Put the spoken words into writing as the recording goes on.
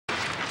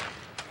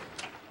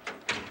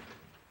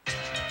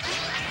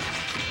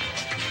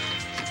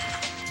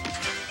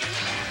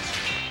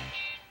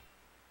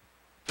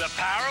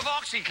power of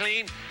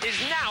OxyClean is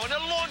now in a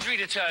laundry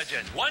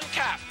detergent. One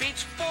cap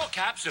beats 4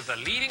 caps of the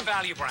leading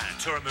value brand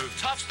to remove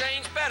tough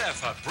stains better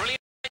for brilliant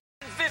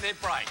and vivid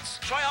brights.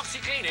 Try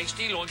OxyClean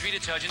HD laundry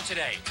detergent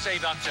today.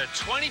 Save up to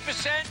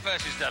 20%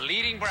 versus the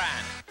leading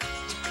brand.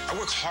 I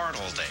work hard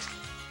all day,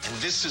 and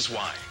this is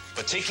why.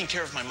 But taking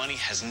care of my money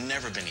has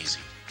never been easy.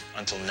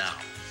 Until now.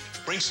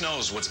 Brinks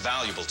knows what's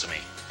valuable to me,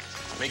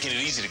 making it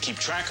easy to keep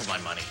track of my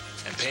money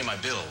and pay my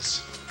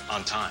bills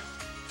on time.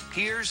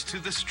 Here's to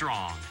the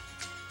strong,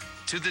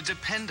 to the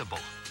dependable,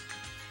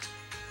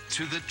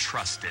 to the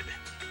trusted.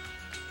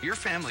 Your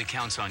family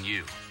counts on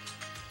you.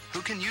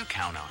 Who can you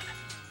count on?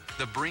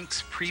 The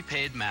Brinks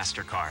Prepaid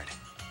MasterCard.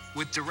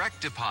 With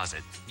direct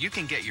deposit, you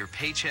can get your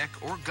paycheck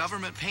or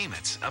government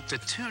payments up to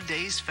 2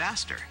 days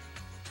faster.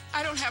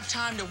 I don't have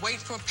time to wait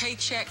for a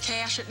paycheck,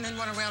 cash it, and then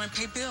run around and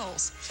pay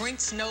bills.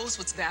 Brinks knows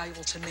what's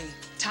valuable to me.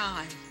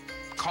 Time.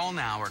 Call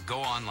now or go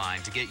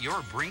online to get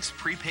your Brinks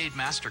Prepaid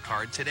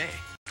MasterCard today.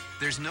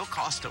 There's no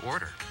cost to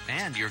order,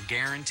 and you're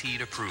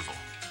guaranteed approval.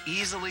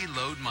 Easily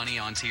load money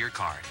onto your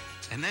card,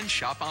 and then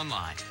shop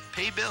online,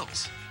 pay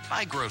bills,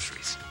 buy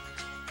groceries.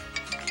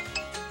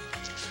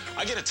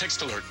 I get a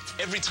text alert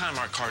every time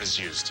our card is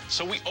used,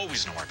 so we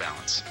always know our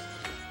balance.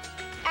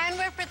 And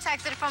we're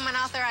protected from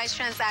unauthorized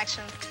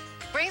transactions.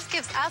 Brinks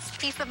gives us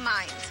peace of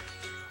mind.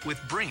 With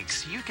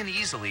Brinks, you can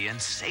easily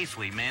and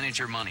safely manage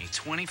your money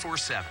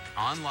 24/7,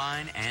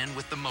 online and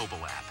with the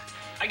mobile app.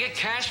 I get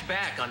cash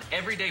back on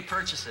everyday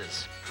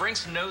purchases.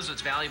 Brinks knows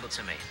what's valuable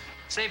to me.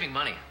 Saving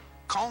money.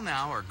 Call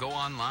now or go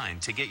online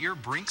to get your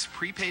Brinks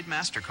Prepaid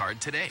MasterCard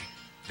today.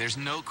 There's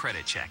no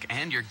credit check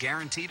and you're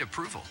guaranteed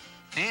approval.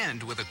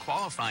 And with a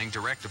qualifying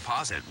direct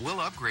deposit, we'll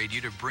upgrade you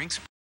to Brinks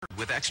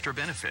with extra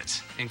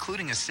benefits,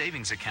 including a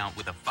savings account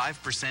with a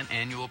 5%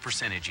 annual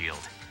percentage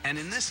yield. And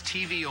in this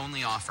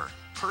TV-only offer,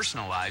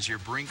 personalize your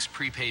Brinks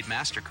Prepaid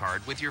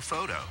MasterCard with your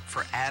photo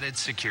for added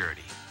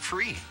security.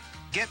 Free.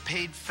 Get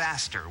paid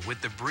faster with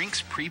the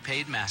Brinks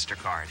Prepaid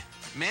MasterCard.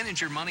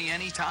 Manage your money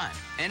anytime,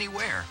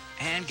 anywhere,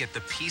 and get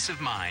the peace of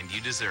mind you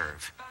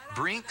deserve.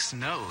 Brinks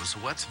knows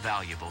what's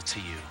valuable to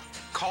you.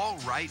 Call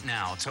right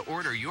now to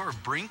order your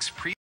Brinks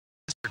Prepaid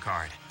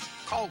MasterCard.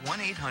 Call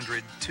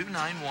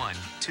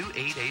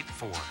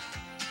 1-800-291-2884.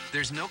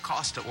 There's no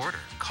cost to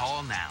order.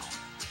 Call now.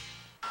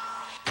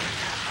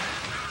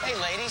 Hey,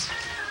 ladies.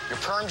 Your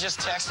perm just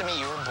texted me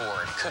you were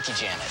bored. Cookie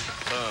jam it.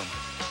 Boom.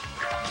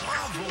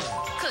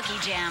 Cookie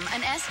Jam,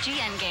 an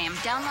SGN game.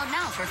 Download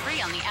now for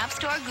free on the App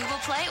Store, Google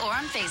Play, or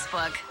on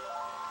Facebook.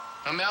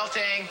 I'm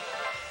melting.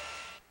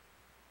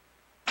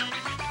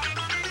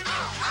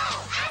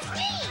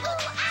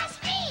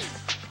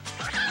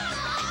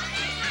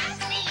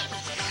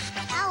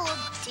 How old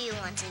do you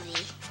want to be?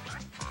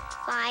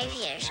 5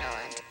 years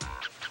old.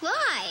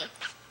 Why?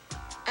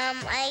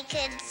 I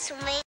could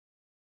swim.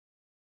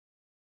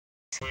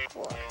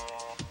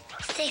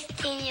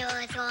 16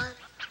 years old.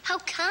 How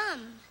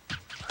come?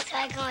 So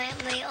I can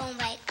ride my own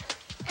bike.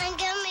 I'm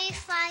gonna be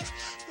 5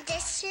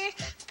 this year,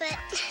 but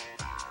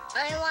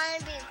I want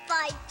to be